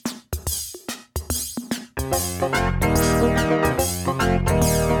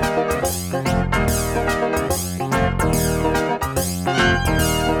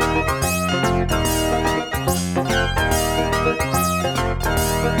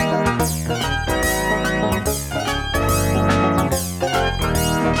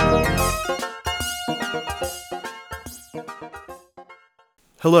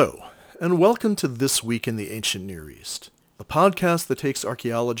Hello, and welcome to This Week in the Ancient Near East, a podcast that takes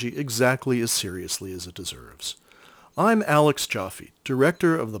archaeology exactly as seriously as it deserves. I'm Alex Jaffe,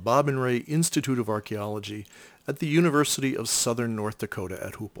 director of the Bob and Ray Institute of Archaeology at the University of Southern North Dakota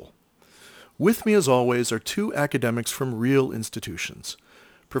at Hoople. With me, as always, are two academics from real institutions,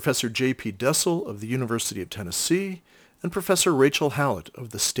 Professor J.P. Dessel of the University of Tennessee and Professor Rachel Hallett of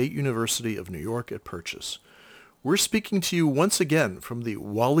the State University of New York at Purchase. We're speaking to you once again from the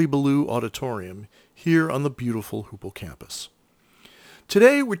Wally-Ballou Auditorium here on the beautiful Hoople campus.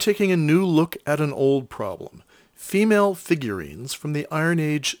 Today we're taking a new look at an old problem, female figurines from the Iron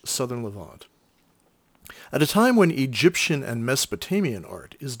Age Southern Levant. At a time when Egyptian and Mesopotamian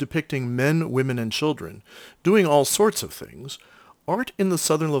art is depicting men, women, and children doing all sorts of things, art in the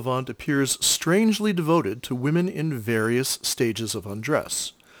Southern Levant appears strangely devoted to women in various stages of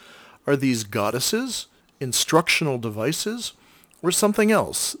undress. Are these goddesses, instructional devices, or something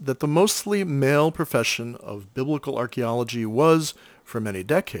else that the mostly male profession of biblical archaeology was, for many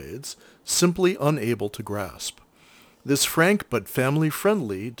decades, simply unable to grasp? This frank but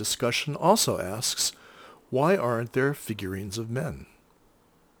family-friendly discussion also asks, why aren't there figurines of men?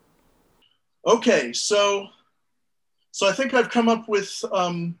 Okay, so I think I've come up with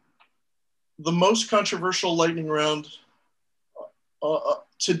the most controversial lightning round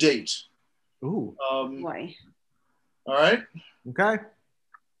to date. Ooh. Why? All right. Okay.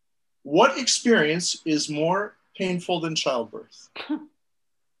 What experience is more painful than childbirth?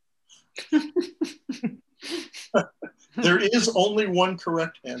 There is only one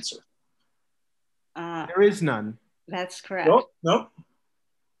correct answer. There is none. That's correct. Nope.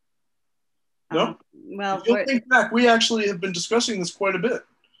 Well, if you'll think back, we actually have been discussing this quite a bit,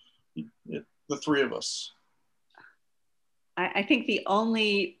 the three of us. I think the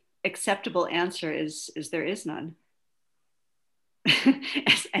only acceptable answer is there is none.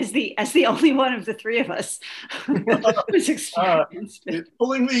 as the only one of the three of us who's experienced it.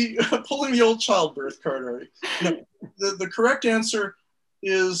 Pulling the old childbirth card already. No, the correct answer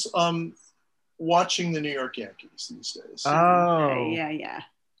is watching the New York Yankees these days. Oh. Yeah.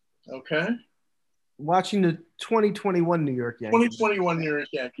 Okay. Watching the 2021 New York Yankees. 2021 New York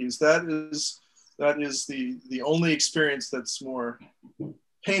Yankees. That is the only experience that's more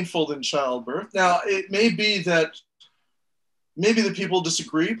painful than childbirth. Now, it may be that maybe the people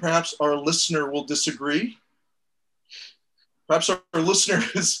disagree. Perhaps our listener will disagree. Perhaps our listener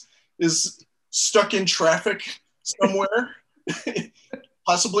is stuck in traffic somewhere,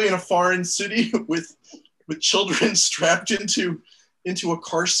 possibly in a foreign city with children strapped into a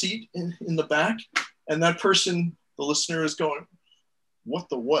car seat in the back. And that person, the listener, is going, what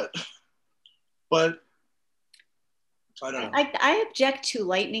the what? But I don't know. I object to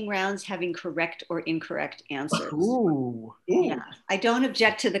lightning rounds having correct or incorrect answers. Ooh. Yeah, I don't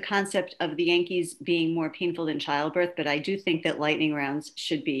object to the concept of the Yankees being more painful than childbirth, but I do think that lightning rounds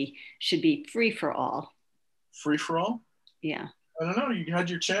should be free for all. Free for all? Yeah. I don't know. You had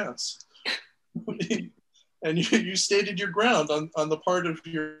your chance, and you stated your ground on the part of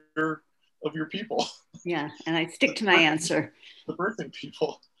your people. Yeah, and I stick to my answer. The birthing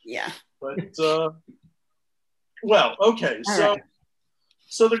people. Yeah. But well, okay. So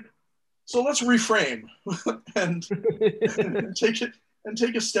let's reframe and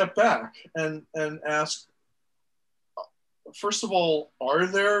take a step back and ask. First of all, are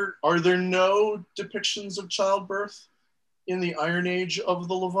there no depictions of childbirth in the Iron Age of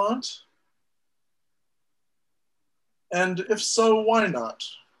the Levant? And if so, why not?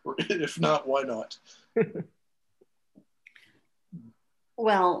 Or if not, why not?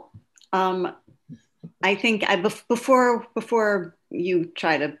 Well, I think before you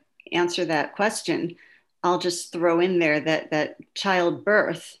try to answer that question, I'll just throw in there that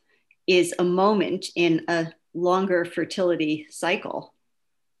childbirth is a moment in a longer fertility cycle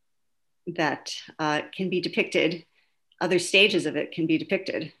that can be depicted. Other stages of it can be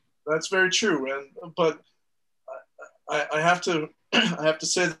depicted. That's very true, but I have to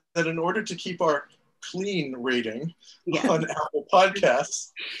say that in order to keep our clean rating on Apple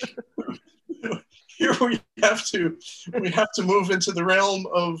Podcasts, here we have to move into the realm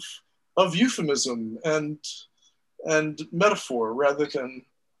of euphemism and metaphor rather than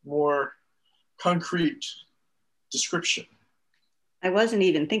more concrete description. I wasn't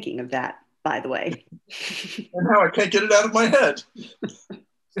even thinking of that. by the way. And now I can't get it out of my head.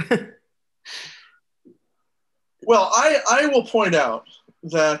 Well, I will point out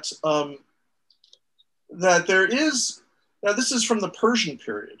that that there is, now this is from the Persian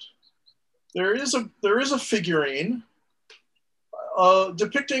period. There is a figurine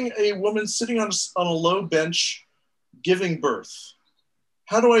depicting a woman sitting on a low bench giving birth.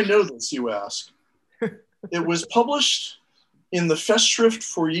 How do I know this, you ask? It was published in the Festschrift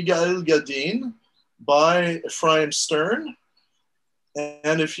for Yigael Yadin by Ephraim Stern.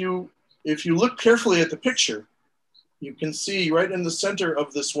 And if you look carefully at the picture, you can see right in the center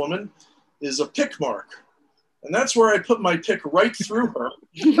of this woman is a pick mark. And that's where I put my pick right through her.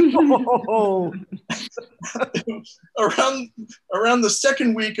 Oh. around the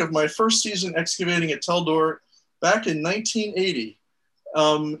second week of my first season excavating at Tel Dor back in 1980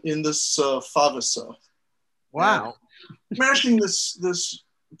 in this Favasa. Wow. Smashing this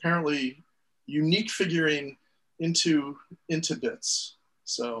apparently unique figurine into bits.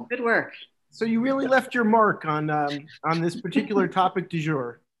 So Good work. So you really left your mark on this particular topic du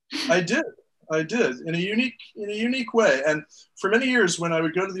jour. I did in a unique way. And for many years, when I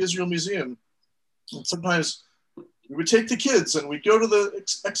would go to the Israel Museum, and sometimes we would take the kids and we'd go to the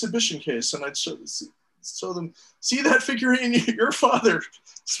exhibition case, and I'd show them, see that figurine? Your father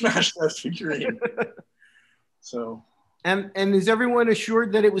smashed that figurine. So. And is everyone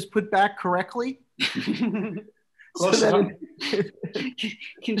assured that it was put back correctly? Close enough.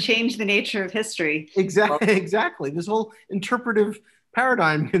 Can change the nature of history. Exactly. This whole interpretive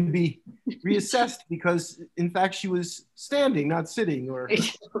paradigm can be reassessed because, in fact, she was standing, not sitting. Or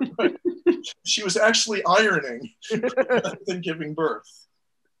she was actually ironing rather than giving birth.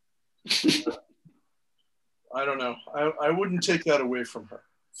 I don't know. I wouldn't take that away from her.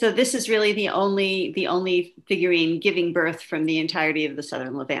 So this is really the only figurine giving birth from the entirety of the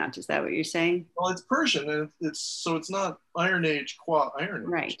Southern Levant. Is that what you're saying? Well, it's Persian, and it's not Iron Age qua Iron Age.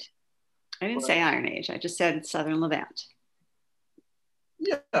 Right. I didn't say Iron Age. I just said Southern Levant.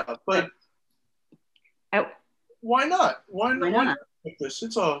 Yeah, but why not? Why not make this?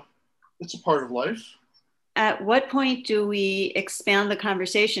 It's a part of life. At what point do we expand the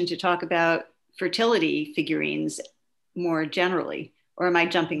conversation to talk about fertility figurines more generally? Or am I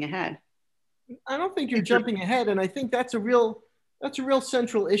jumping ahead? I don't think you're jumping ahead, and I think that's a real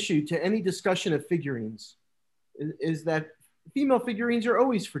central issue to any discussion of figurines, is that female figurines are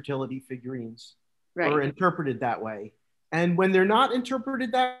always fertility figurines, right, or interpreted that way. And when they're not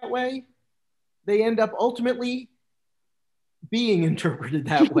interpreted that way, they end up ultimately being interpreted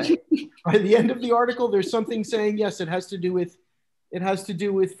that way. By the end of the article, there's something saying, yes, it has to do with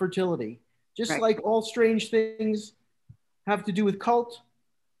fertility. Just right. Like all strange things have to do with cult,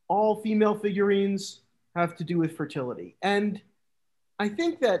 all female figurines have to do with fertility. And I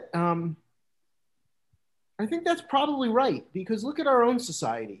think that's probably right, because look at our own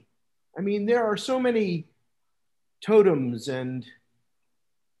society. I mean, there are so many totems and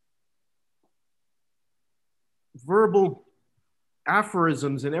verbal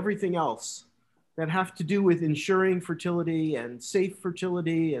aphorisms and everything else that have to do with ensuring fertility and safe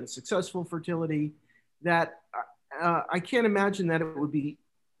fertility and successful fertility that I can't imagine that it would be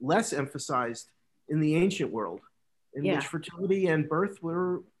less emphasized in the ancient world, in which fertility and birth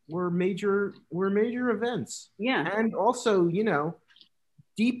were major events. Yeah. And also,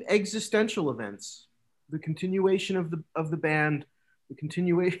 deep existential events, the continuation of the band, the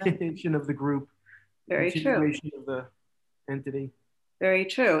continuation of the group, Very continuation true. of the entity. Very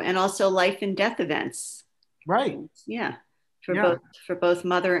true. And also life and death events. Right. Yeah. For both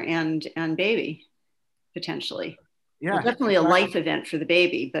mother and baby, potentially. Yeah. Well, definitely a life event for the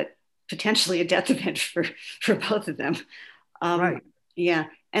baby, but potentially a death event for both of them. Right. Yeah.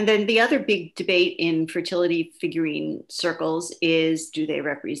 And then the other big debate in fertility figurine circles is, do they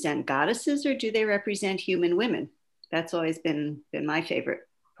represent goddesses or do they represent human women? That's always been my favorite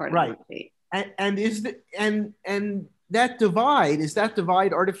part of the debate. And is that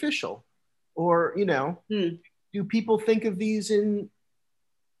divide artificial? Or, do people think of these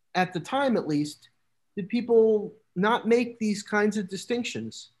at the time at least, did people not make these kinds of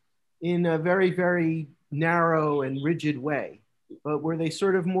distinctions in a very, very narrow and rigid way? But were they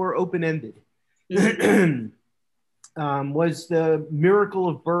sort of more open-ended? Was the miracle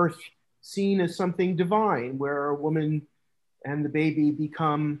of birth seen as something divine, where a woman and the baby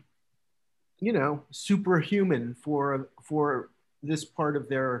become, superhuman for this part of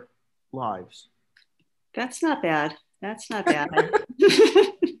their lives? That's not bad. That's not bad.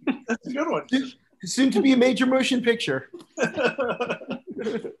 That's a good one. Soon to be a major motion picture.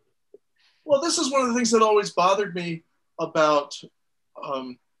 Well, this is one of the things that always bothered me about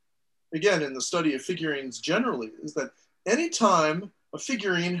again, in the study of figurines generally, is that anytime a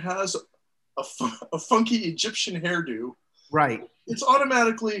figurine has a funky Egyptian hairdo, Right. it's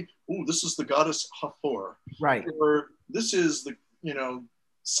automatically, oh, this is the goddess Hathor. Right. Or this is the,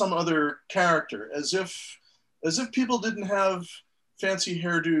 some other character, as if people didn't have fancy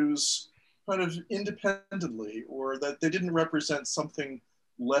hairdos kind of independently, or that they didn't represent something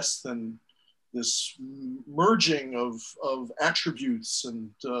less than this merging of attributes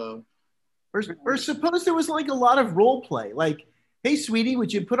and or suppose there was like a lot of role play, like, hey sweetie,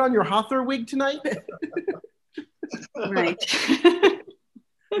 would you put on your Hathor wig tonight? Right.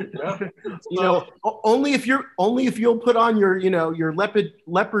 yeah. Only if you'll put on your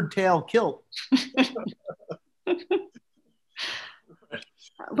leopard tail kilt.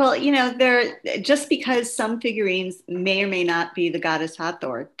 Well, just because some figurines may or may not be the goddess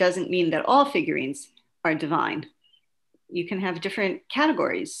Hathor doesn't mean that all figurines are divine. You can have different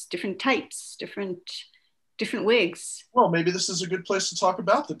categories, different types, different wigs. Well, maybe this is a good place to talk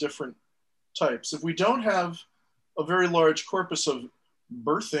about the different types. If we don't have a very large corpus of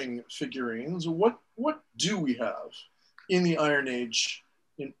birthing figurines, what do we have in the Iron Age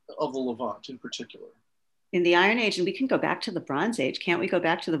of the Levant in particular? In the Iron Age, and we can go back to the Bronze Age. Can't we go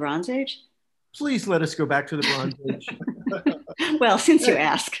back to the Bronze Age? Please let us go back to the Bronze Age. Well, since you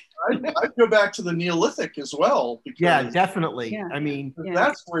ask. I'd go back to the Neolithic as well. Because yeah, definitely. Yeah. I mean,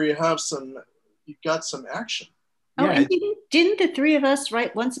 that's where you've got some action. Oh, yeah. and didn't the three of us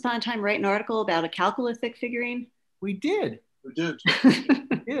once upon a time write an article about a Chalcolithic figurine? We did. We did. We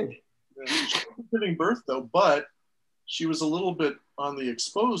did. Yeah, she wasn't giving birth though, but she was a little bit on the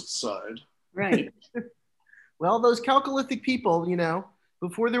exposed side. Right. Well, those Chalcolithic people,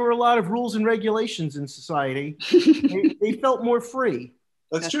 before there were a lot of rules and regulations in society, they felt more free.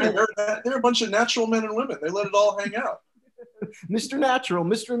 That's true. They're a bunch of natural men and women. They let it all hang out. Mr. Natural,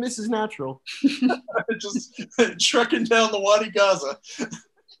 Mr. and Mrs. Natural. Just trekking down the Wadi Gaza.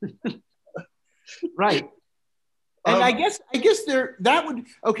 Right. And I guess that would,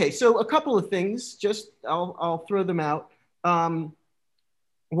 okay, so a couple of things, just I'll throw them out.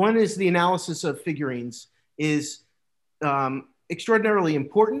 One is the analysis of figurines is extraordinarily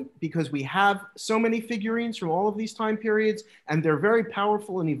important because we have so many figurines from all of these time periods, and they're very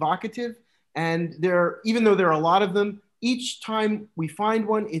powerful and evocative. And even though there are a lot of them, each time we find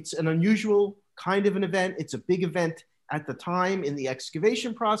one, it's an unusual kind of an event. It's a big event at the time in the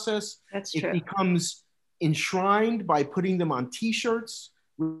excavation process. That's true. It becomes enshrined by putting them on T-shirts,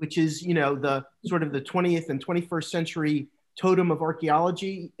 which is, the sort of the 20th and 21st century totem of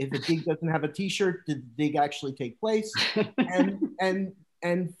archaeology. If a dig doesn't have a T-shirt, did the dig actually take place? and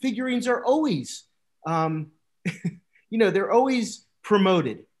figurines are always, they're always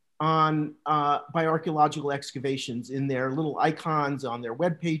promoted by archaeological excavations in their little icons on their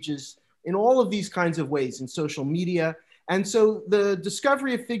web pages, in all of these kinds of ways, in social media. And so the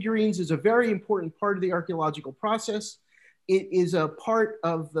discovery of figurines is a very important part of the archaeological process. It is a part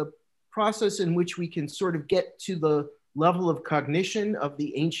of the process in which we can sort of get to the level of cognition of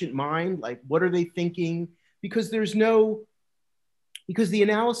the ancient mind, like what are they thinking? Because the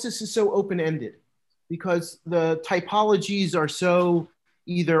analysis is so open-ended, because the typologies are so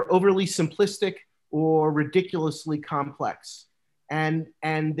either overly simplistic or ridiculously complex. And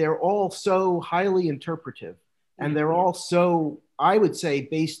they're all so highly interpretive. And they're all so, I would say,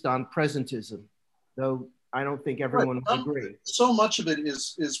 based on presentism, though I don't think everyone would agree. So much of it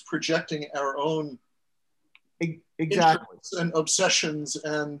is projecting our own exactly and obsessions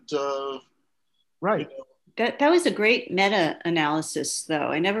and right. That was a great meta-analysis, though.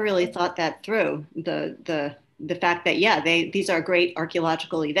 I never really thought that through. The fact that these are great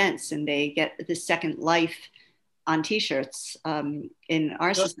archaeological events and they get this second life on T-shirts in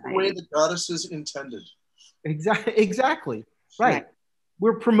our just society. The way the goddesses intended. Exactly. Right.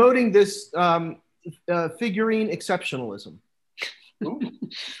 We're promoting this figurine exceptionalism.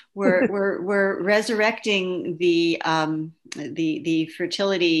 we're resurrecting the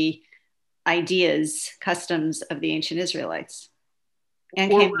fertility ideas, customs of the ancient Israelites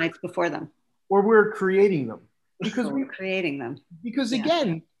and Canaanites before them. Or we're creating them. Because we're creating them. Because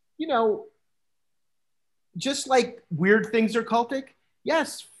again, just like weird things are cultic,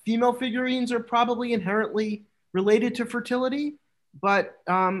 yes, female figurines are probably inherently related to fertility, but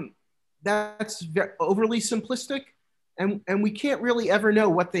that's overly simplistic. And we can't really ever know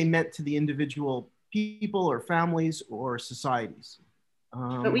what they meant to the individual people or families or societies.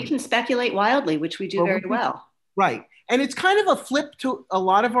 But we can speculate wildly, which we do very well. Right. And it's kind of a flip to a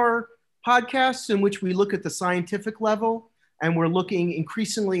lot of our podcasts in which we look at the scientific level, and we're looking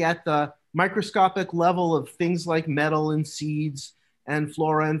increasingly at the microscopic level of things like metal and seeds and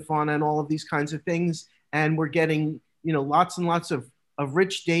flora and fauna and all of these kinds of things. And we're getting, lots and lots of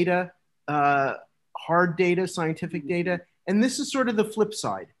rich data, hard data, scientific data. And this is sort of the flip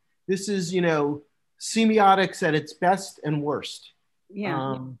side. This is, semiotics at its best and worst.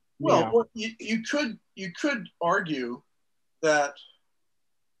 Yeah. Well, you could argue that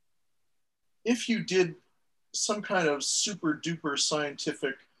if you did some kind of super duper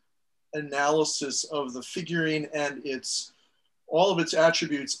scientific analysis of the figurine and all of its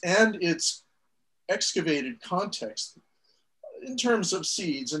attributes and its excavated context in terms of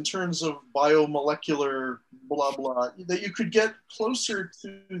seeds, in terms of biomolecular blah blah, that you could get closer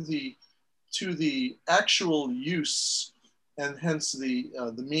to the actual use and hence the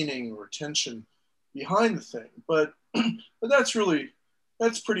meaning or tension behind the thing. But that's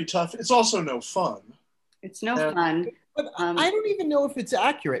pretty tough. It's also no fun. It's no fun. But I don't even know if it's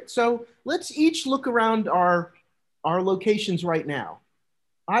accurate. So let's each look around our locations right now.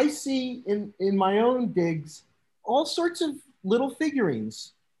 I see in my own digs all sorts of little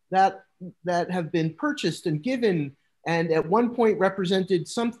figurines that have been purchased and given, and at one point represented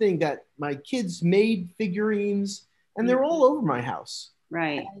something that my kids made figurines, and they're all over my house.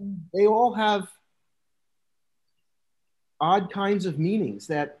 Right. And they all have odd kinds of meanings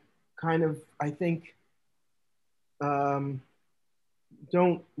that kind of, I think, don't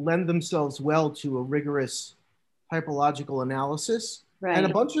lend themselves well to a rigorous typological analysis. Right. And a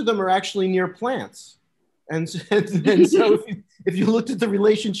bunch of them are actually near plants. And so if you looked at the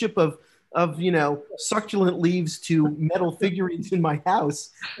relationship of succulent leaves to metal figurines in my house,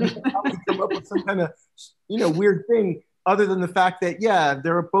 you probably come up with some kind of weird thing, other than the fact that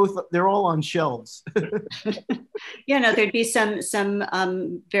they're all on shelves. There'd be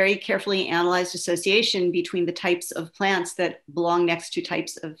some very carefully analyzed association between the types of plants that belong next to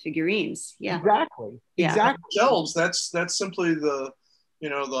types of figurines. Yeah, exactly. Yeah. Exactly. Shelves. That's simply the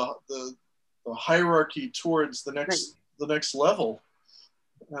hierarchy towards the next level.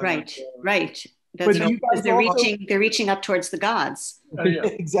 Right. That's right, because they're reaching up towards the gods. Yeah.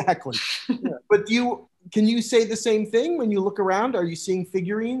 Exactly. Yeah. But can you say the same thing when you look around? Are you seeing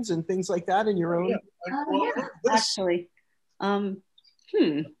figurines and things like that in your own? Yeah, actually. All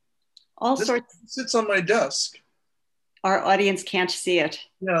this sorts. Sits on my desk. Our audience can't see it.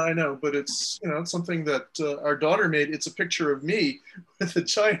 Yeah, I know, but it's it's something that our daughter made. It's a picture of me with a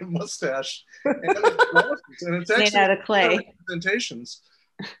giant mustache and it's actually made out of clay. Representations.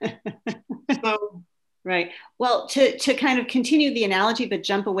 So, right. Well, to kind of continue the analogy, but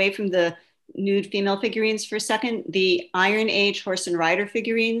jump away from the nude female figurines for a second, the Iron Age horse and rider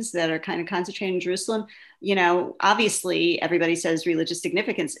figurines that are kind of concentrated in Jerusalem, obviously everybody says religious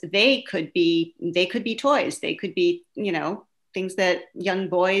significance. They could be toys. They could be, things that young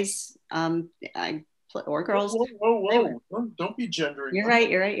boys or girls. Whoa. Don't be gendering. You're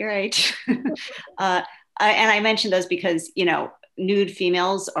right. And I mentioned those because, nude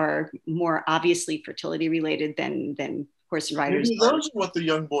females are more obviously fertility related than horse and riders. Maybe those are what the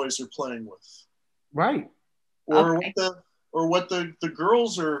young boys are playing with, right? Or what the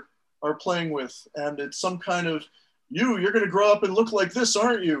girls are playing with, and it's some kind of you're going to grow up and look like this,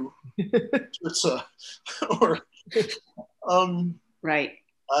 aren't you? It's right.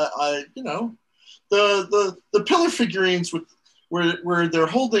 I the pillar figurines with where they're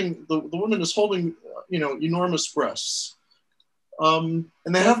holding the woman is holding enormous breasts, and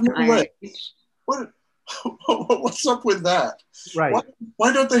they have no legs. What's up with that? Right.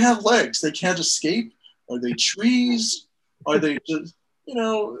 Why don't they have legs? They can't escape? Are they trees? Are they just,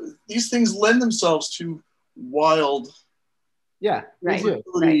 these things lend themselves to wild. Yeah, right.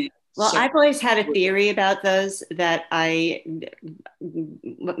 Well, I've always had a theory about those that I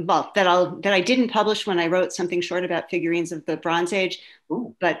didn't publish when I wrote something short about figurines of the Bronze Age.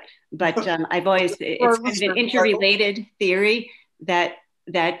 Ooh. But I've always, it's kind of an interrelated theory that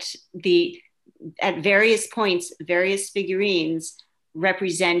at various points, various figurines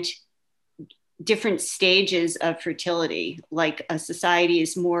represent different stages of fertility. Like a society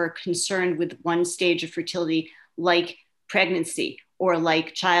is more concerned with one stage of fertility, like pregnancy, or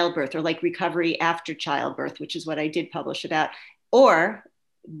like childbirth, or like recovery after childbirth, which is what I did publish about, or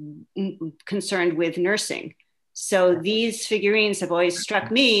concerned with nursing. So these figurines have always struck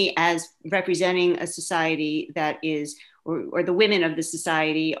me as representing a society that is, or the women of the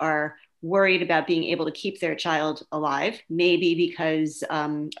society are worried about being able to keep their child alive, maybe because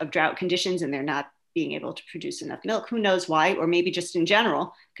of drought conditions and they're not being able to produce enough milk. Who knows why? Or maybe just in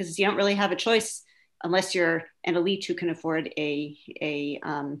general, because you don't really have a choice unless you're an elite who can afford a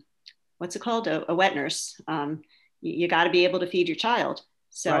what's it called? A wet nurse. You got to be able to feed your child.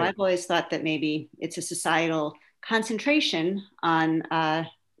 So right. I've always thought that maybe it's a societal concentration on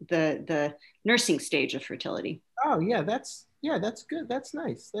the nursing stage of fertility. Oh yeah, that's good. That's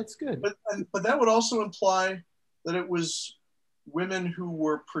nice. That's good. But that would also imply that it was women who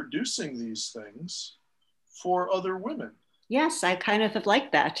were producing these things for other women. Yes, I kind of have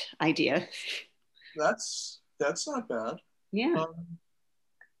liked that idea. That's not bad. Yeah.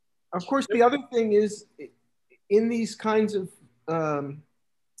 Of course, the other thing is in these kinds of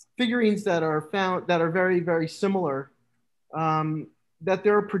figurines that are found that are very, very similar, that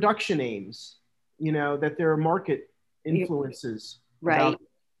there are production aims, that there are market influences. Right.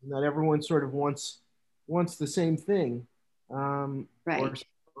 Not everyone sort of wants the same thing, right.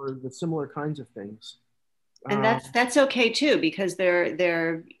 or the similar kinds of things. And that's okay too, because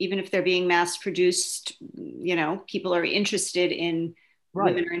they're even if they're being mass produced, people are interested in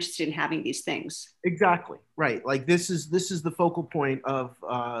right. Women are interested in having these things. Exactly. Right. Like this is the focal point of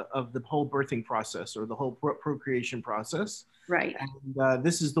the whole birthing process, or the whole procreation process. Right. And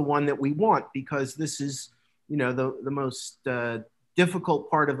this is the one that we want, because this is, the most difficult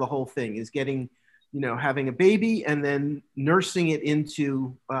part of the whole thing is getting, having a baby and then nursing it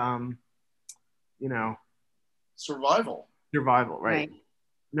into, survival. Right.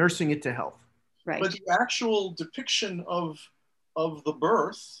 Nursing it to health. Right. But the actual depiction of the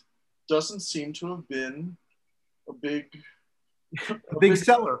birth doesn't seem to have been a big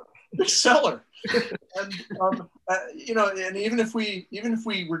seller. Big seller. And and even if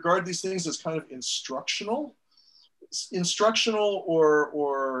we regard these things as kind of instructional or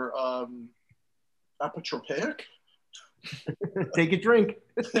apotropaic. Take a drink.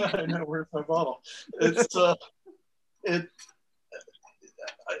 I know, where's my bottle? It's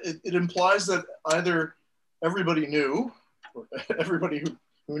it implies that either everybody knew, or everybody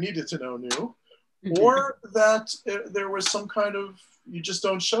who needed to know knew, mm-hmm. or that there was some kind of, you just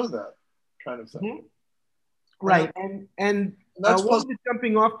don't show that kind of thing. Mm-hmm. Right. And that's one of the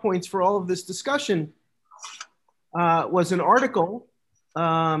jumping off points for all of this discussion was an article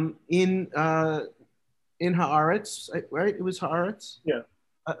in Haaretz, right? It was Haaretz? Yeah.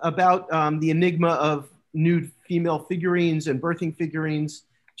 About the enigma of nude female figurines and birthing figurines,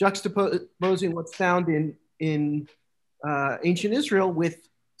 juxtaposing what's found in ancient Israel with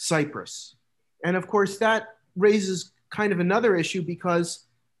Cyprus. And of course, that raises kind of another issue, because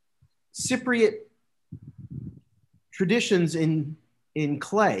Cypriot traditions in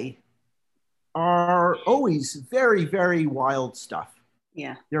clay are always very, very wild stuff.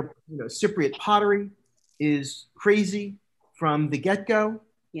 Yeah. They're, Cypriot pottery is crazy from the get-go.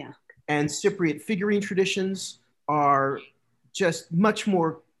 Yeah. And Cypriot figurine traditions are just much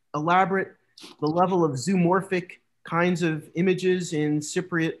more elaborate. The level of zoomorphic kinds of images in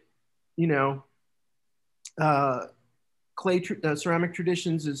Cypriot, clay ceramic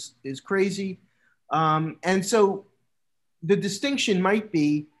traditions is crazy. And so the distinction might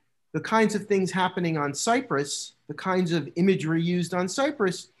be the kinds of things happening on Cyprus, the kinds of imagery used on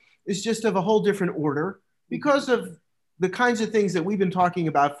Cyprus is just of a whole different order, because of the kinds of things that we've been talking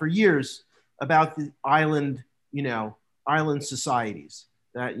about for years about the island societies,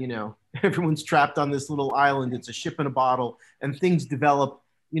 that, everyone's trapped on this little island. It's a ship in a bottle, and things develop,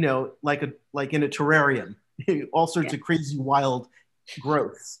 like in a terrarium, all sorts of crazy, wild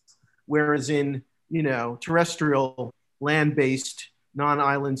growths. Whereas in, terrestrial, land-based,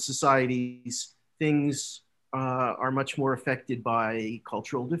 non-island societies, things are much more affected by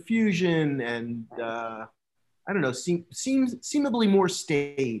cultural diffusion and, I don't know, seemingly more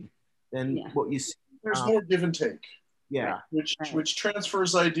staid than what you see. There's more give and take. Yeah. Which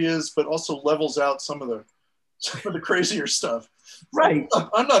transfers ideas, but also levels out some of the crazier stuff. Right.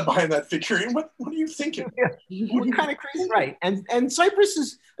 I'm not buying that figurine. What are you thinking? Yeah. What kind of crazy? Right. And Cyprus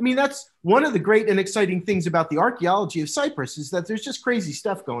is, that's one of the great and exciting things about the archaeology of Cyprus, is that there's just crazy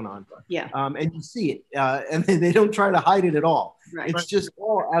stuff going on. Yeah. And you see it, and they don't try to hide it at all. Right. It's just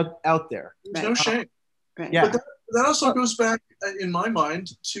all out there. There's no shame. Right. Yeah. But that also goes back, in my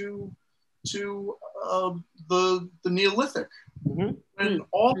mind, to the Neolithic, mm-hmm. and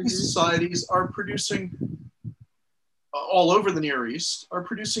all these societies are producing, all over the Near East, are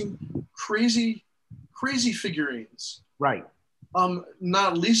producing crazy figurines. Right.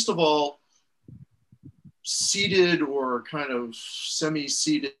 Not least of all, seated or kind of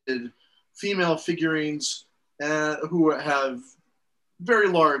semi-seated female figurines who have very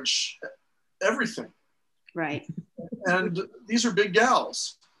large everything. Right. And these are big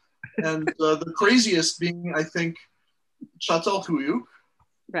gals. And the craziest being, I think, Çatalhöyük.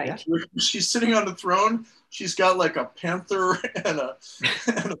 Right. She's sitting on the throne. She's got like a panther and a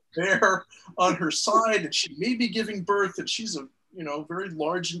bear on her side, and she may be giving birth, and she's a very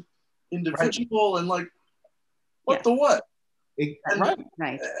large individual. Right. And like, What the what? Right.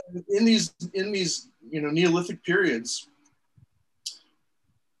 Right. In these Neolithic periods.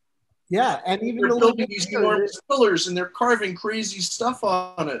 Yeah, and even they're building these enormous pillars and they're carving crazy stuff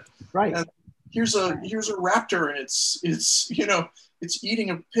on it. Right. And here's a raptor and it's eating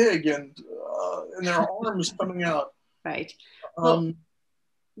a pig and their arms coming out. Right.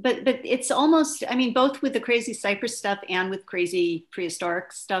 But it's almost, I mean, both with the crazy Cyprus stuff and with crazy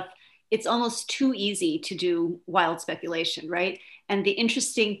prehistoric stuff, it's almost too easy to do wild speculation, right? And the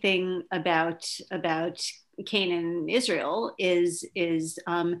interesting thing about Canaan and Israel is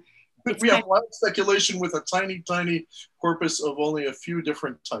we have wild speculation with a tiny corpus of only a few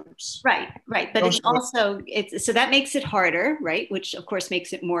different types. Right. But it's also so that makes it harder, right? Which of course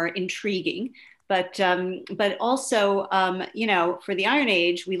makes it more intriguing. But also, for the Iron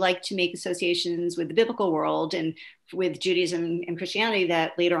Age, we like to make associations with the biblical world and with Judaism and Christianity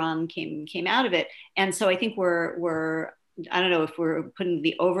that later on came out of it. And so I think we're I don't know if we're putting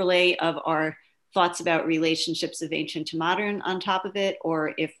the overlay of our thoughts about relationships of ancient to modern on top of it,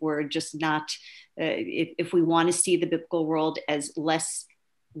 or if we're just not, if we want to see the biblical world as less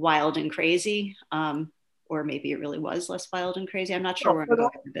wild and crazy, or maybe it really was less wild and crazy. I'm not sure where I'm going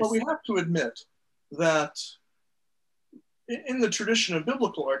with this. But we have to admit that in the tradition of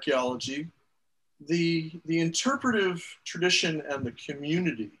biblical archaeology, the interpretive tradition and the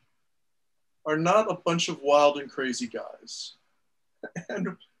community are not a bunch of wild and crazy guys.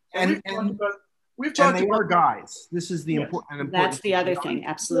 And we've talked they about are guys. This is the important. That's the other thing.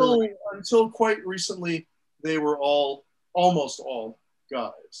 Absolutely. Until quite recently, they were almost all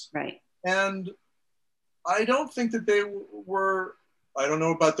guys. Right. And I don't think that they were. I don't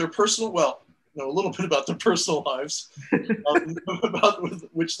know about their personal. Well, know a little bit about their personal lives, about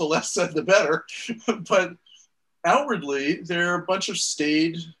which the less said the better. But outwardly, they're a bunch of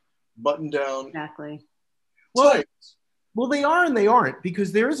staid, buttoned down. Exactly. Types. Well, they are and they aren't,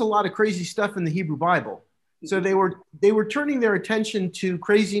 because there is a lot of crazy stuff in the Hebrew Bible. So they were turning their attention to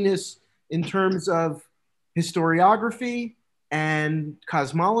craziness in terms of historiography and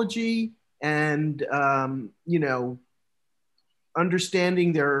cosmology and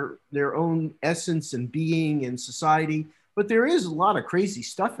understanding their own essence and being in society. But there is a lot of crazy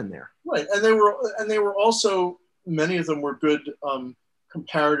stuff in there. Right, and they were also, many of them were good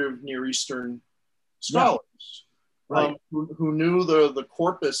comparative Near Eastern scholars. Yeah. Right. Who knew the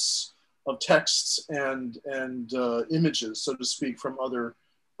corpus of texts and images, so to speak, from other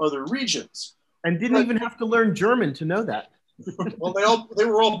regions, and didn't even have to learn German to know that. Well, they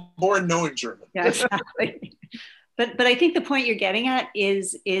were all born knowing German. Yeah, exactly. But I think the point you're getting at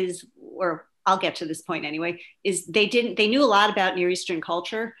is, or I'll get to this point anyway, is they knew a lot about Near Eastern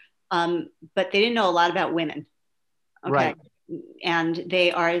culture, but they didn't know a lot about women. Okay. Right. And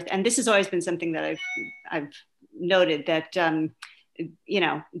and this has always been something that I've noted, that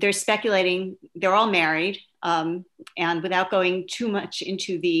they're speculating, they're all married, and without going too much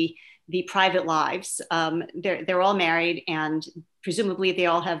into the private lives, they're all married, and presumably they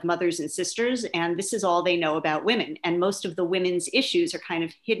all have mothers and sisters, and this is all they know about women, and most of the women's issues are kind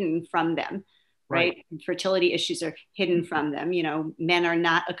of hidden from them. Right? Fertility issues are hidden from them. Men are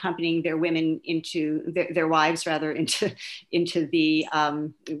not accompanying their women into their wives, rather into the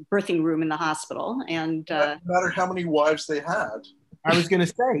birthing room in the hospital. And no matter how many wives they had. I was going to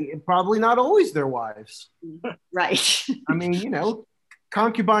say, probably not always their wives. Right. I mean,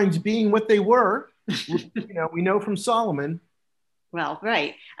 concubines being what they were, we know from Solomon. Well,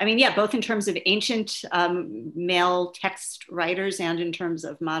 right. I mean, yeah, both in terms of ancient male text writers and in terms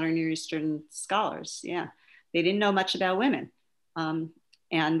of modern Near Eastern scholars. Yeah, they didn't know much about women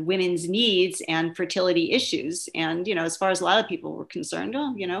and women's needs and fertility issues. And, as far as a lot of people were concerned,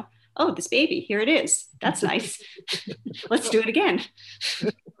 oh, this baby, here it is. That's nice. Let's do it again.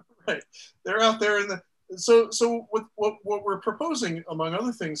 Right. They're out there in the... So what we're proposing, among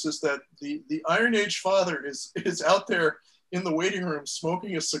other things, is that the Iron Age father is out there in the waiting room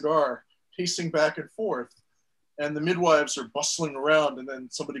smoking a cigar, pacing back and forth, and the midwives are bustling around, and then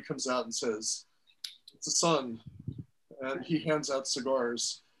somebody comes out and says, "It's a son," and he hands out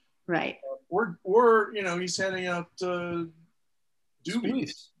cigars. Right. Or he's handing out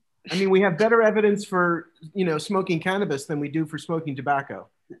doobies. I mean, we have better evidence for smoking cannabis than we do for smoking tobacco.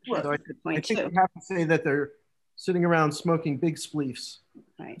 Right. So I think we have to say that they're sitting around smoking big spleefs.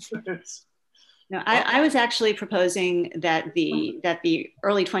 Right. No, I was actually proposing that the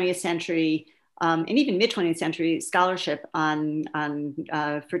early 20th century and even mid 20th century scholarship on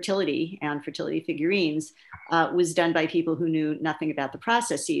fertility and fertility figurines was done by people who knew nothing about the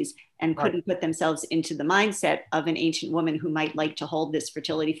processes and couldn't put themselves into the mindset of an ancient woman who might like to hold this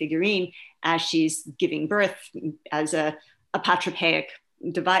fertility figurine as she's giving birth as a patriarchaic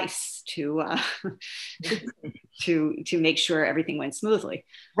device to to make sure everything went smoothly.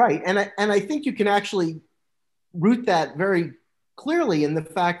 Right, and I think you can actually root that very clearly in the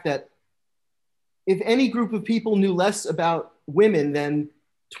fact that if any group of people knew less about women than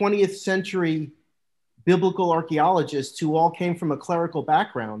 20th century biblical archaeologists who all came from a clerical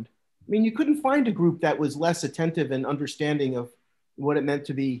background, I mean, you couldn't find a group that was less attentive and understanding of what it meant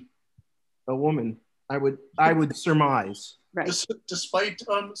to be a woman. I would surmise. Right. Despite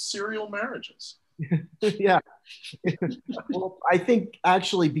serial marriages. Yeah. Well, I think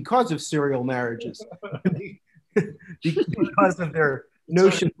actually because of serial marriages, because of their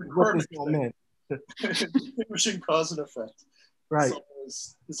notion of what this all meant. Distinguishing cause and effect. Right.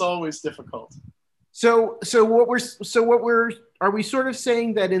 It's always difficult. So are we sort of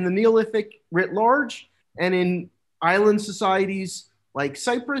saying that in the Neolithic writ large and in island societies like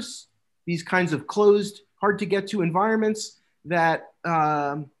Cyprus, these kinds of closed, hard to get to environments, that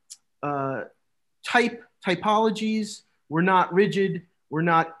typologies were not rigid, were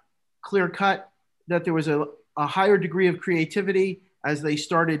not clear cut, that there was a higher degree of creativity as they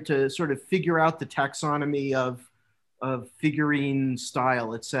started to sort of figure out the taxonomy of figurine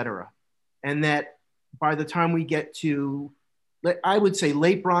style, et cetera. And that by the time we get to, I would say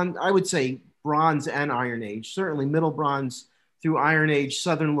late bronze, I would say bronze and Iron Age, certainly middle bronze through Iron Age,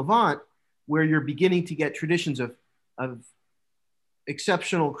 Southern Levant, where you're beginning to get traditions of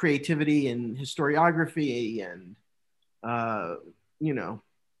exceptional creativity and historiography and,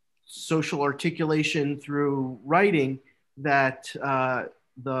 social articulation through writing, that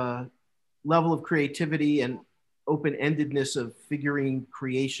the level of creativity and open-endedness of figurine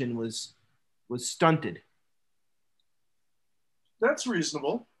creation was stunted. That's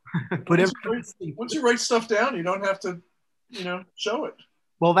reasonable. But once you write stuff down, you don't have to, show it.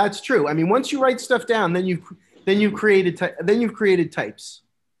 Well, that's true. I mean, once you write stuff down, then you've created types,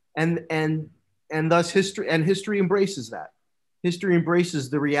 and thus history embraces that. History embraces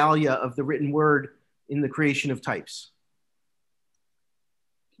the realia of the written word in the creation of types.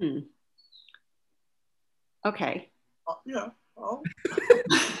 Okay. Yeah. Well,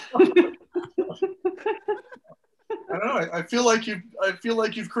 I don't know. I feel like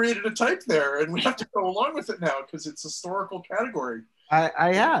you've created a type there, and we have to go along with it now because it's a historical category.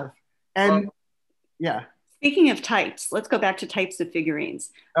 I have, and yeah. Speaking of types, let's go back to types of figurines.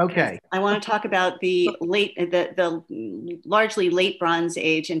 Okay. I want to talk about the largely late Bronze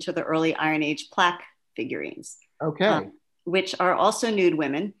Age into the early Iron Age plaque figurines. Okay. Which are also nude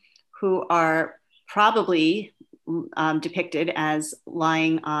women who are probably depicted as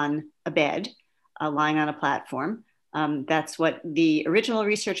lying on a bed, lying on a platform. That's what the original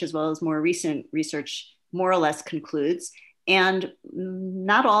research, as well as more recent research, more or less concludes. And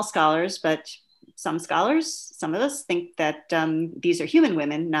not all scholars, but some scholars, some of us think that these are human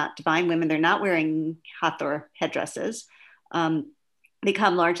women, not divine women. They're not wearing Hathor headdresses. They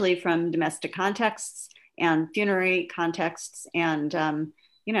come largely from domestic contexts and funerary contexts. And,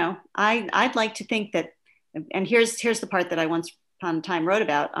 I'd like to think that, and here's the part that I once upon a time wrote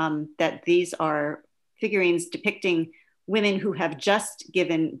about, that these are figurines depicting women who have just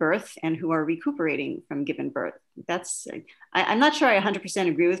given birth and who are recuperating from given birth. That's, I'm not sure I 100%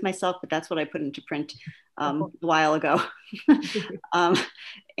 agree with myself, but that's what I put into print a while ago.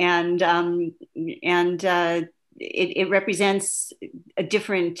 It represents a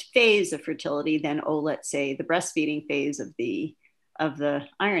different phase of fertility than, let's say, the breastfeeding phase of the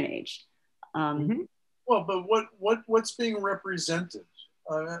Iron Age. Well, but what's being represented?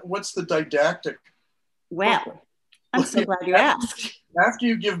 What's the didactic? Well, I'm so glad you asked. After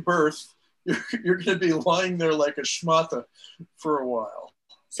you give birth, you're going to be lying there like a schmata for a while.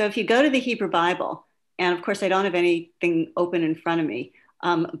 So if you go to the Hebrew Bible, and of course I don't have anything open in front of me,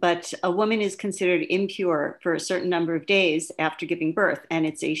 but a woman is considered impure for a certain number of days after giving birth. And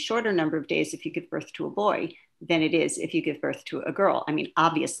it's a shorter number of days if you give birth to a boy than it is if you give birth to a girl. I mean,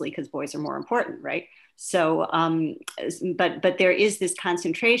 obviously, because boys are more important, right? So, but there is this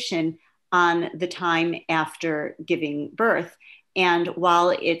concentration on the time after giving birth. And while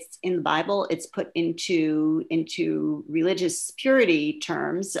it's in the Bible, it's put into religious purity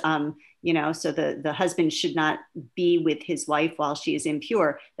terms, so the husband should not be with his wife while she is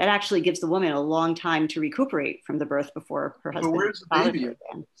impure. That actually gives the woman a long time to recuperate from the birth before her husband. But where's the baby?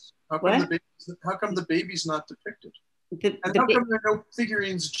 How come the baby's not depicted? And how come there are no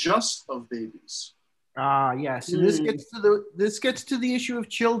figurines just of babies? Ah, yes. And this gets to the issue of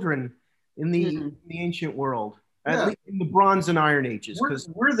children in the ancient world, at least in the Bronze and Iron Ages.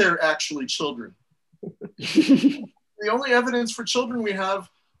 Were there actually children? The only evidence for children we have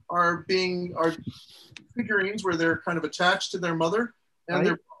are figurines where they're kind of attached to their mother and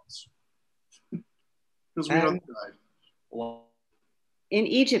their moms. Because we don't die. In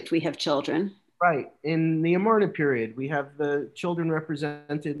Egypt, we have children. Right. In the Amarna period, we have the children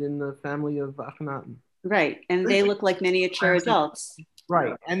represented in the family of Akhenaten. Right. And they look like miniature adults.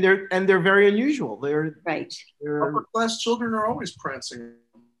 Right. And they're very unusual. Upper class children are always prancing.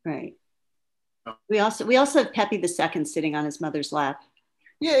 Right. We also have Pepe II sitting on his mother's lap.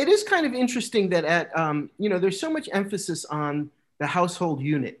 Yeah, it is kind of interesting that there's so much emphasis on the household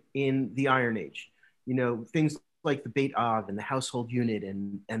unit in the Iron Age. Things like the Beit Av and the household unit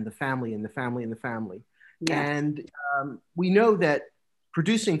and the family and the family and the family. Yeah. And we know that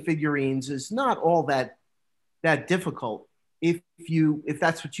producing figurines is not all that difficult if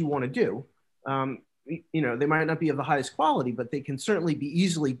that's what you want to do. They might not be of the highest quality, but they can certainly be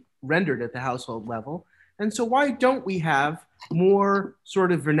easily rendered at the household level. And so why don't we have more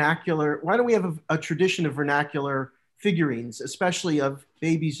sort of vernacular, why don't we have a tradition of vernacular figurines, especially of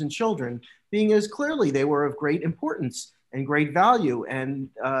babies and children, being as clearly they were of great importance and great value. And,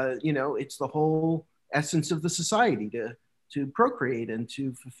 it's the whole essence of the society to procreate and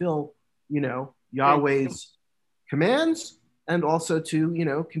to fulfill, Yahweh's commands and also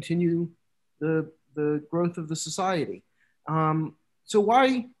to, continue the growth of the society. So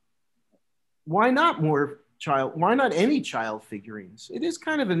why not why not any child figurines? It is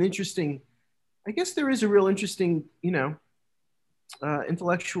kind of an interesting, I guess there is a real interesting,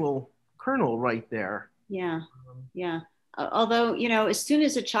 intellectual kernel right there. Yeah. Yeah. Although, as soon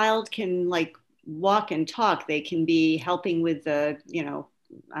as a child can walk and talk, they can be helping with the,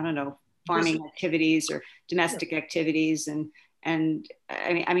 farming activities or domestic activities. And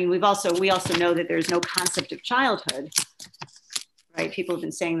I mean, we also know that there's no concept of childhood, right? People have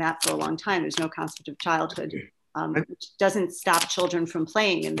been saying that for a long time. There's no concept of childhood, which doesn't stop children from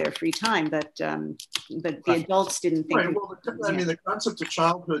playing in their free time, but the adults didn't think. Right. Well, the concept of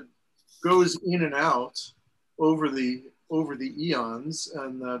childhood goes in and out over the eons,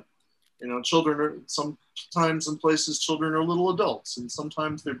 and that children are sometimes in places children are little adults, and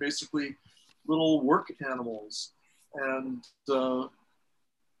sometimes they're basically little work animals, and I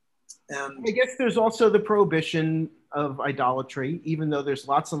guess there's also the prohibition of idolatry, even though there's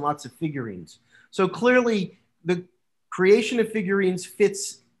lots and lots of figurines. So clearly the creation of figurines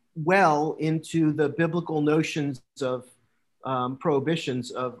fits well into the biblical notions of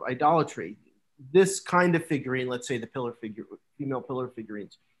prohibitions of idolatry. This kind of figurine, let's say the female pillar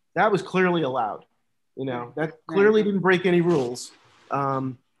figurines, that was clearly allowed. That clearly didn't break any rules.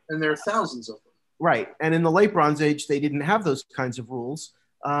 And there are thousands of them. Right. And in the late Bronze Age, they didn't have those kinds of rules.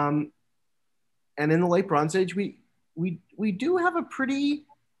 And in the late Bronze Age, we do have a pretty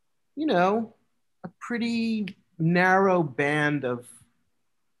narrow band of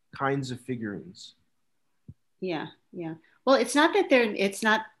kinds of figurines. Yeah. Yeah. Well, it's not that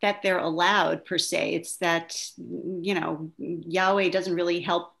they're allowed per se. It's that, Yahweh doesn't really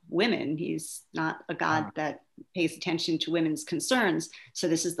help women. He's not a God that pays attention to women's concerns. So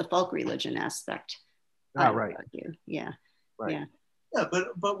this is the folk religion aspect. Right. Yeah. Right. Yeah. Yeah,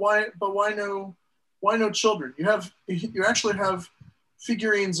 but why no children? You actually have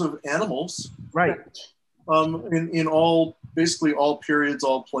figurines of animals. Right. In basically all periods,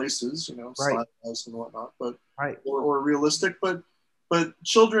 all places, right. Styles and whatnot, but right. or realistic, but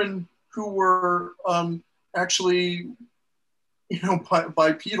children who were actually,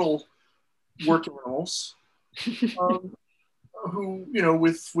 bipedal work animals, who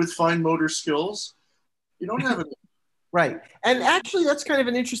with fine motor skills, you don't have it. Right. And actually, that's kind of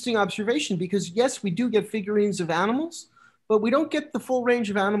an interesting observation because, yes, we do get figurines of animals, but we don't get the full range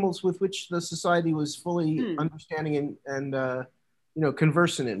of animals with which the society was fully understanding and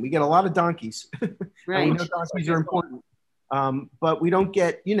conversant in. We get a lot of donkeys. Right. And we know donkeys are important. But we don't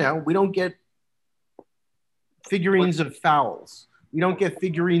get figurines of fowls. We don't get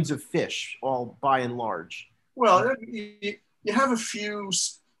figurines of fish, all by and large. Well, you have a few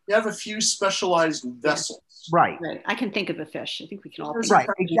specialized vessels. Right. I can think of a fish. I think we can all. Right.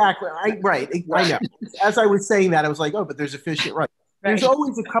 Exactly. I know. As I was saying that, I was like, oh, but there's a fish. Right. There's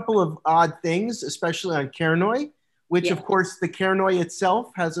always a couple of odd things, especially on Kernoi, which of course the Kernoi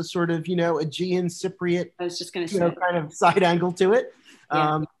itself has a sort of, Aegean Cypriot, I was just going to say, kind of side angle to it.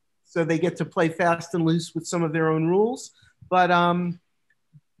 Yeah. So they get to play fast and loose with some of their own rules. But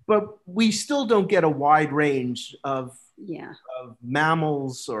but we still don't get a wide range of Yeah,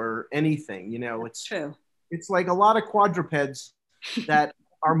 mammals or anything. You know, true. It's like a lot of quadrupeds that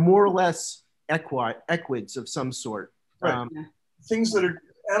are more or less equids of some sort. Right. Things that are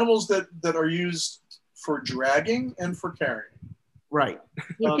animals that are used for dragging and for carrying. Right.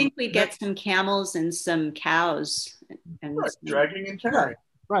 You think we'd get some camels and some cows and right. Dragging and carrying. Yeah,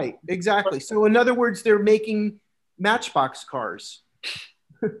 right, exactly. So in other words, they're making Matchbox cars.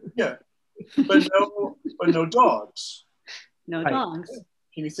 Yeah, but no dogs. No right. dogs.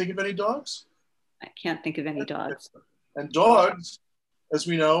 Can you think of any dogs? I can't think of any dogs. And dogs, as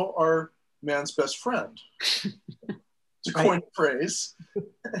we know, are man's best friend. To coin a phrase,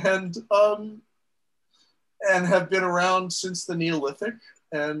 and have been around since the Neolithic,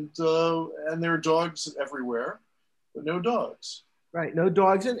 and there are dogs everywhere, but no dogs. Right, no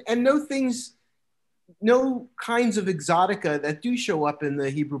dogs, and no things, no kinds of exotica that do show up in the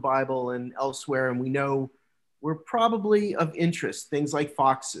Hebrew Bible and elsewhere, and we know were probably of interest. Things like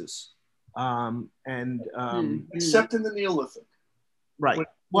foxes, except in the Neolithic. Right.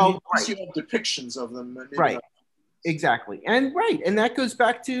 You have depictions of them. Right. Exactly. And that goes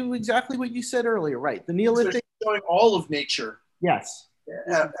back to exactly what you said earlier, right? The Neolithic showing all of nature. Yes.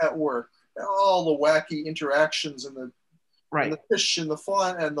 At work. All the wacky interactions and the fish and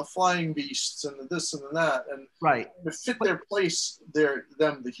the flying beasts and the this and the that, and to fit their place,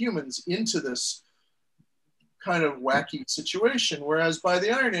 the humans into this kind of wacky situation. Whereas by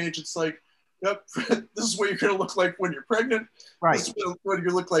the Iron Age, it's like, yep, this is what you're going to look like when you're pregnant. Right. This is what you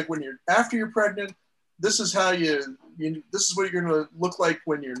look like when you're after you're pregnant. This is how this is what you're going to look like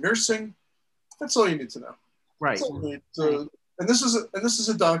when you're nursing. That's all you need to know. Right. And this is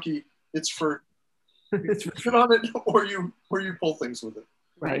a donkey. It's for sit on it, or you pull things with it.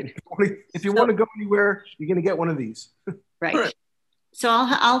 Right. If you want to go anywhere, you're going to get one of these. Right. So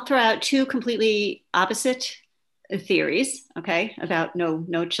I'll throw out two completely opposite theories. Okay, about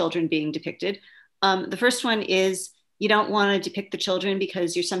no children being depicted. The first one is, you don't want to depict the children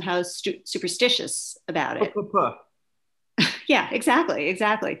because you're somehow superstitious about it. Yeah,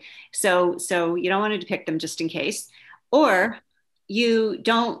 exactly. So you don't want to depict them just in case, or you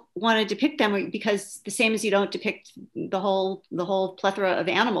don't want to depict them because the same as you don't depict the whole plethora of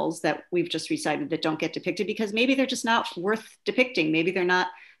animals that we've just recited that don't get depicted because maybe they're just not worth depicting. Maybe they're not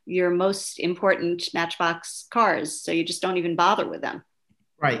your most important Matchbox cars, so you just don't even bother with them.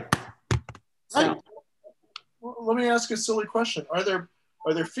 Right. So. Well, let me ask a silly question: Are there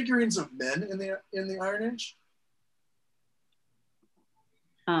figurines of men in the Iron Age?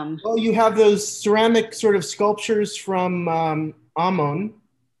 Well, you have those ceramic sort of sculptures from Ammon,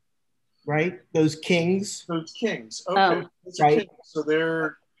 right? Those kings. Those kings. Okay. Right. Kings, so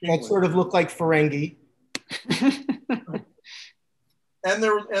they're that sort of look like Ferengi. And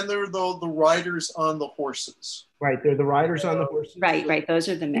they're the riders on the horses. Right. They're the riders on the horses. Right. Those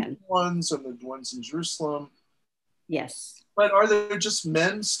are the men. Ones and the ones in Jerusalem. Yes. But are there just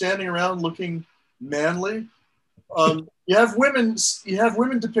men standing around looking manly? You have women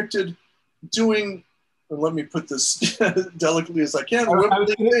depicted doing, and let me put this delicately as I can.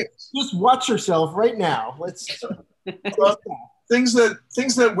 Just watch yourself right now. Let's things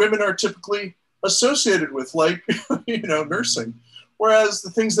that women are typically associated with, like nursing, whereas the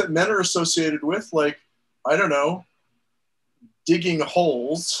things that men are associated with, like, I don't know, digging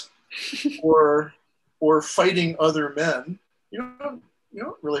holes or fighting other men, you don't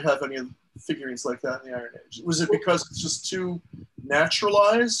really have any figurines like that in the Iron Age. Was it because it's just too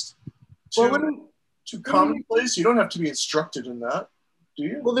naturalized, too commonplace? You don't have to be instructed in that, do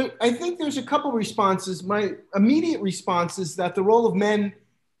you? Well, I think there's a couple responses. My immediate response is that the role of men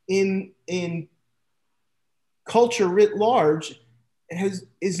in culture writ large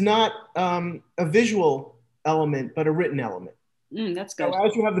is not a visual element, but a written element. That's good. So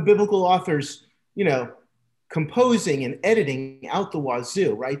as you have the biblical authors, composing and editing out the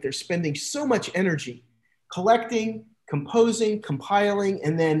wazoo, right? They're spending so much energy collecting, composing, compiling,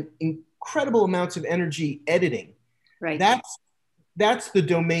 and then incredible amounts of energy editing. Right. That's the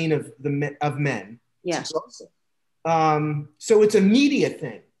domain of men. Yeah. So it's a media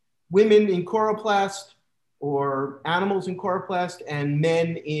thing. Women in coroplast or animals in coroplast and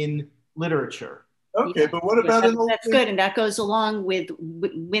men in literature. Okay, but what about that's good, and that goes along with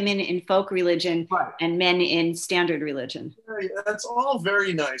women in folk religion and men in standard religion. Yeah, that's all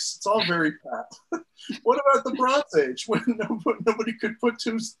very nice. It's all very pat. What about the Bronze Age, when nobody could put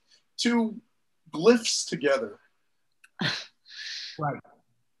two glyphs together? Right.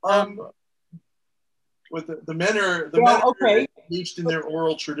 With the men are okay. engaged in their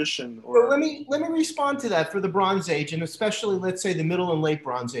oral tradition. So let me respond to that for the Bronze Age, and especially, let's say, the Middle and Late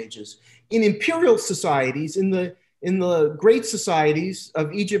Bronze Ages. In imperial societies, in the great societies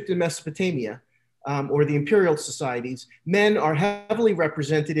of Egypt and Mesopotamia, or the imperial societies, men are heavily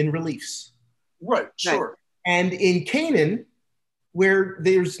represented in reliefs. Right, sure. And in Canaan, where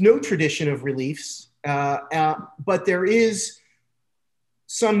there's no tradition of reliefs, but there is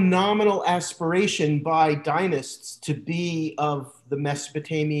some nominal aspiration by dynasts to be of the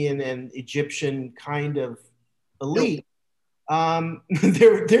Mesopotamian and Egyptian kind of elite.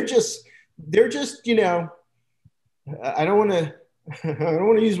 They're just, you know, I don't want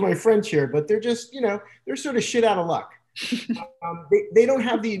to use my French here, but they're just, you know, they're sort of shit out of luck. They don't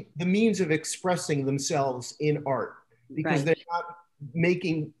have the means of expressing themselves in art because they're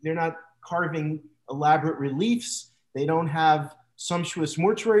not carving elaborate reliefs. They don't have sumptuous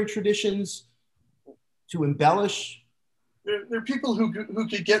mortuary traditions to embellish. They're people who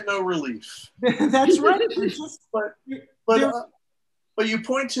could get no relief. That's right. But you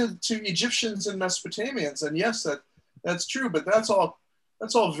point to Egyptians and Mesopotamians, and yes, that's true. But that's all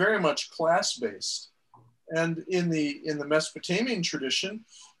very much class based. And in the Mesopotamian tradition,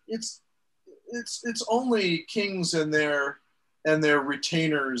 it's only kings and their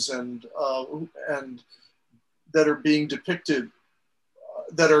retainers and that are being depicted,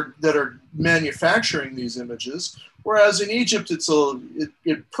 that are manufacturing these images. Whereas in Egypt,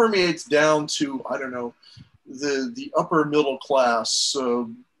 it permeates down to, I don't know, the upper middle class. So,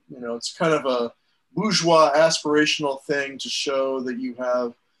 you know, it's kind of a bourgeois aspirational thing to show that you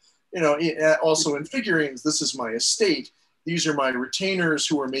have, you know, also in figurines, this is my estate. These are my retainers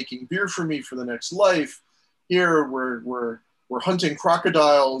who are making beer for me for the next life. Here we're hunting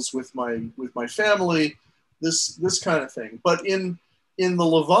crocodiles with my family. This kind of thing. But in the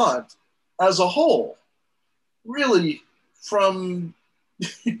Levant as a whole, really from,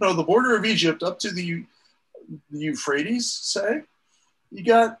 you know, the border of Egypt up to the Euphrates, say, you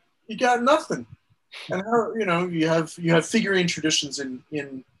got nothing. And how, you know, you have figurine traditions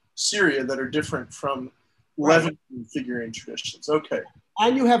in Syria that are different from Levant figurine traditions. Okay.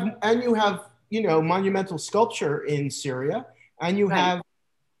 And you have you know, monumental sculpture in Syria, and you have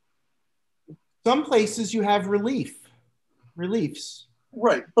some places you have reliefs.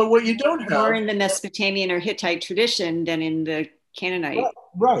 Right, but what you don't have more in the Mesopotamian or Hittite tradition than in the Canaanite.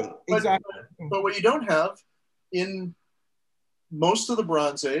 Right, exactly. But what you don't have in most of the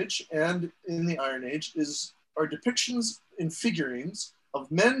Bronze Age and in the Iron Age are depictions in figurines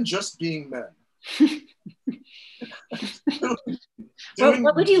of men just being men.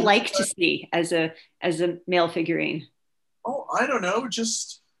 What would you like to see as a male figurine? Oh, I don't know.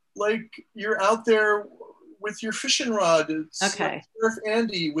 Just like you're out there with your fishing rod. It's like Sheriff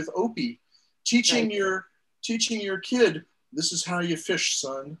Andy with Opie, teaching your kid, this is how you fish,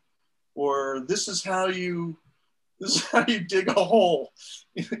 son, or this is how you dig a hole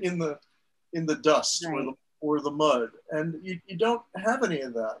in the dust or the mud, and you don't have any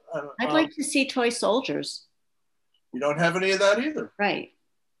of that. I'd like to see toy soldiers. You don't have any of that either. Right.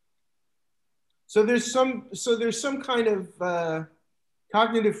 So there's some kind of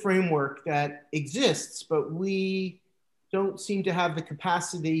cognitive framework that exists, but we don't seem to have the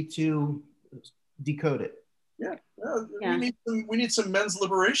capacity to decode it. Yeah. We need some men's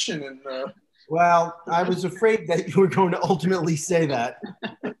liberation. And well, I was afraid that you were going to ultimately say that.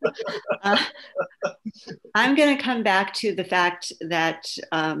 I'm going to come back to the fact that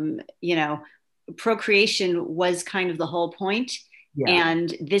you know, procreation was kind of the whole point. Yeah.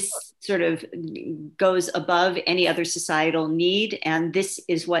 And this sort of goes above any other societal need. And this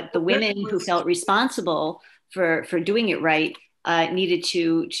is what the women who felt responsible for doing it right needed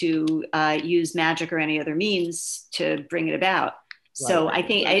to use magic or any other means to bring it about. Right. So I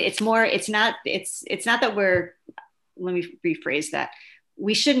think it's not that let me rephrase that.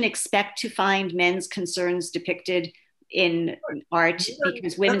 We shouldn't expect to find men's concerns depicted in art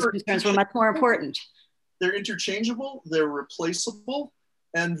because women's concerns were much more important. They're interchangeable, they're replaceable,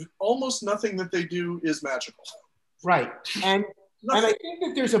 and almost nothing that they do is magical. Right. And I think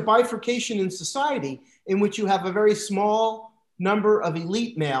that there's a bifurcation in society in which you have a very small number of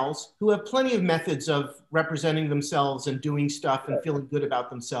elite males who have plenty of methods of representing themselves and doing stuff and feeling good about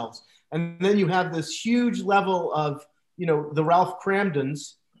themselves. And then you have this huge level of, you know, the Ralph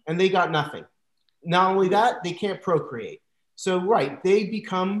Cramdens, and they got nothing. Not only that, they can't procreate. So, they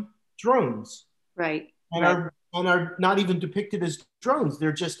become drones. Right. And are not even depicted as drones.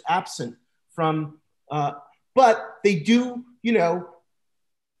 They're just absent from, but they do, you know,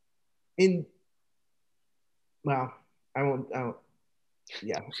 I won't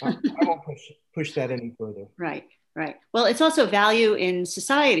push that any further. Right. Right. Well, it's also value in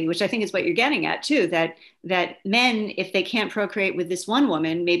society, which I think is what you're getting at too. That men, if they can't procreate with this one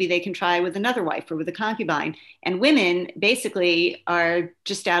woman, maybe they can try with another wife or with a concubine. And women basically are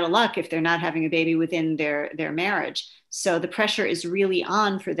just out of luck if they're not having a baby within their marriage. So the pressure is really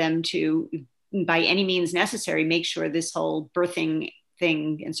on for them to, by any means necessary, make sure this whole birthing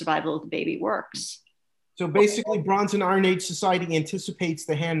thing and survival of the baby works. So basically, Bronze and Iron Age society anticipates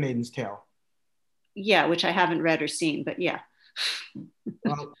The Handmaid's Tale. Yeah, which I haven't read or seen, but yeah.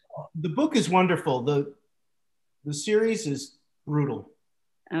 The book is wonderful. The series is brutal.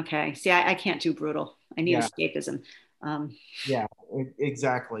 Okay. See, I can't do brutal. I need escapism. Yeah,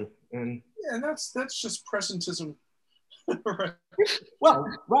 exactly. And that's just presentism. Right. Well,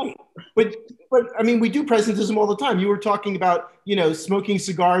 right. But I mean, we do presentism all the time. You were talking about, smoking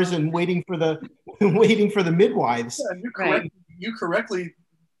cigars and waiting for the midwives. Yeah, you correctly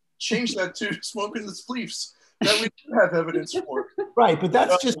changed that to smoking the spleefs that we do have evidence for. Right, but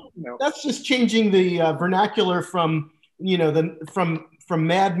that's just changing the vernacular from from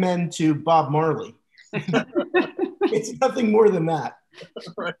Mad Men to Bob Marley. It's nothing more than that.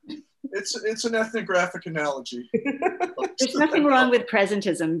 Right. It's an ethnographic analogy. There's nothing wrong with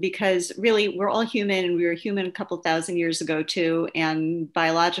presentism because really we're all human and we were human a couple thousand years ago too, and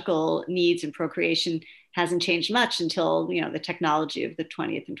biological needs and procreation hasn't changed much until the technology of the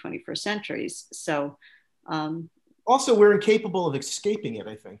 20th and 21st centuries. So also we're incapable of escaping it,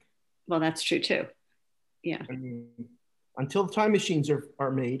 I think. Well, that's true too. Yeah. I mean, until time machines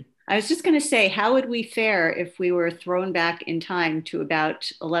are made. I was just going to say, how would we fare if we were thrown back in time to about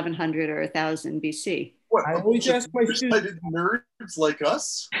 1100 or 1000 BC? What, I always ask my students, nerds like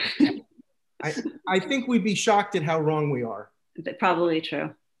us? I think we'd be shocked at how wrong we are. Probably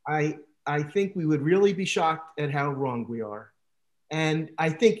true. I think we would really be shocked at how wrong we are. And I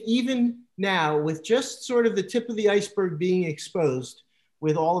think even now, with just sort of the tip of the iceberg being exposed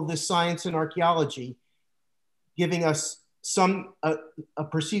with all of this science and archaeology, giving us a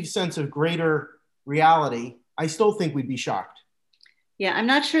perceived sense of greater reality, I still think we'd be shocked. Yeah, I'm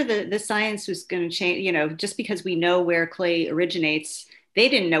not sure the science was going to change, just because we know where clay originates. They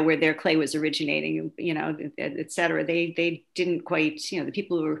didn't know where their clay was originating, et cetera. They didn't quite, the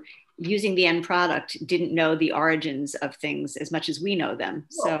people who were using the end product didn't know the origins of things as much as we know them.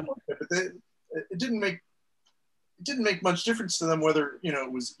 So it didn't make much difference to them whether,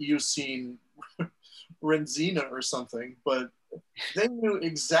 it was Eocene, Renzina or something, but they knew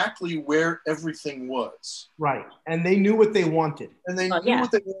exactly where everything was. Right. And they knew what they wanted. And they knew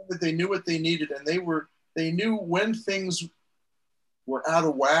what they wanted, they knew what they needed, and they knew when things were out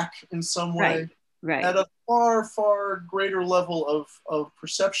of whack in some way. Right. At a far, far greater level of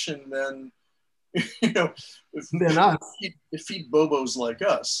perception than than us. Feed bobos like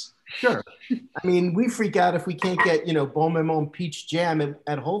us. Sure. I mean, we freak out if we can't get, Bon Maman peach jam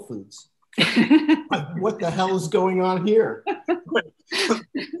at Whole Foods. Like, what the hell is going on here?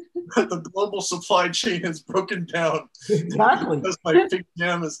 The global supply chain has broken down. Exactly. Because my fig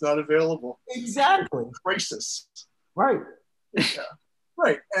jam is not available. Exactly. Crisis. Right. Yeah.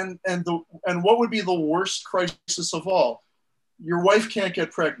 Right. And what would be the worst crisis of all? Your wife can't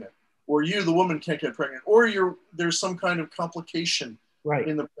get pregnant, or you, the woman, can't get pregnant, or there's some kind of complication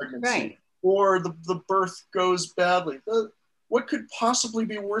in the pregnancy, or the birth goes badly. What could possibly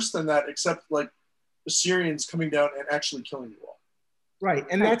be worse than that, except like the Syrians coming down and actually killing you all? Right.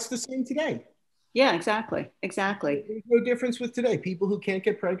 And that's the same today. Yeah, exactly. There's no difference with today. People who can't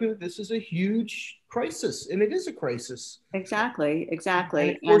get pregnant, this is a huge crisis, and it is a crisis. Exactly. And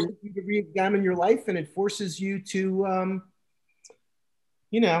it forces you to re-examine your life, and it forces you to,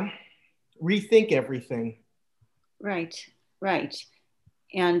 rethink everything. Right.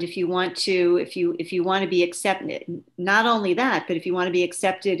 And if you want to be accepted, not only that, but if you want to be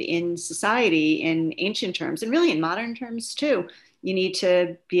accepted in society in ancient terms, and really in modern terms too, you need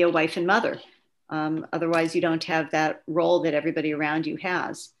to be a wife and mother. Otherwise, you don't have that role that everybody around you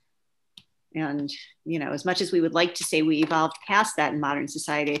has. And, as much as we would like to say we evolved past that in modern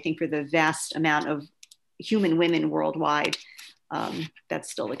society, I think for the vast amount of human women worldwide, that's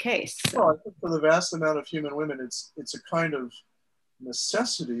still the case. So. Well, I think for the vast amount of human women, it's a kind of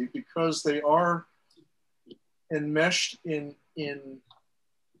necessity because they are enmeshed in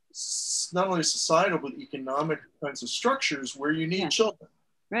not only societal but economic kinds of structures where you need children.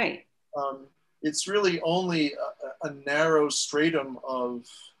 Right. It's really only a narrow stratum of,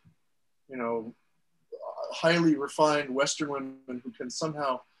 highly refined Western women who can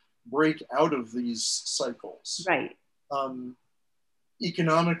somehow break out of these cycles. Right.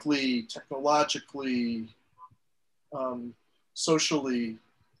 Economically, technologically, socially,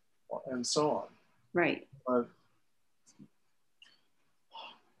 and so on. Right.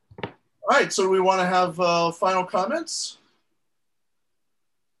 right, so we want to have final comments.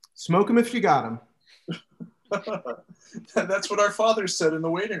 Smoke them if you got them. That's what our father said in the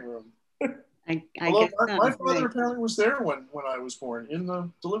waiting room. I Although guess my father apparently was there when I was born, in the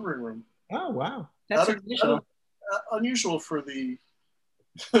delivery room. Oh, wow. That's unusual. Unusual for the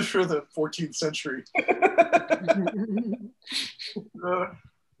for the 14th century.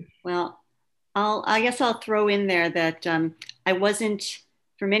 Well, I guess I'll throw in there that I wasn't,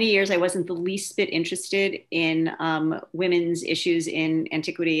 for many years, I wasn't the least bit interested in women's issues in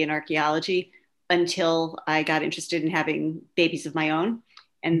antiquity and archaeology until I got interested in having babies of my own.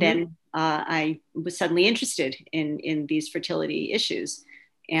 And then I was suddenly interested in these fertility issues.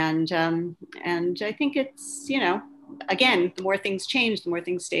 And I think it's, you know, again, the more things change, the more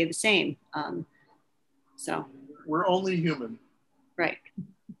things stay the same. So we're only human. Right.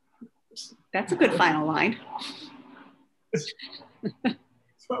 That's a good final line.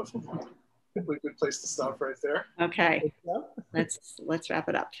 Probably a good place to stop right there. Okay. Let's wrap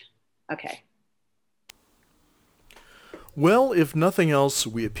it up. Okay. Well, if nothing else,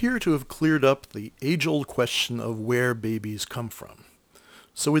 we appear to have cleared up the age-old question of where babies come from.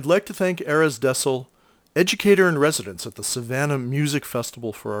 So we'd like to thank Erez Dessel, educator in residence at the Savannah Music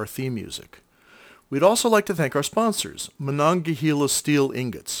Festival, for our theme music. We'd also like to thank our sponsors, Monongahela Steel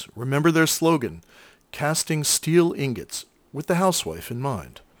Ingots. Remember their slogan, casting steel ingots with the housewife in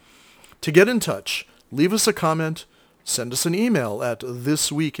mind. To get in touch, leave us a comment, send us an email at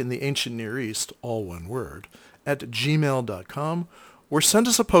thisweekintheancientneareast, all one word, @gmail.com, or send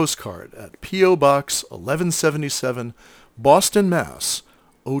us a postcard at P.O. Box 1177, Boston, Mass.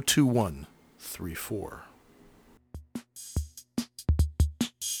 02134.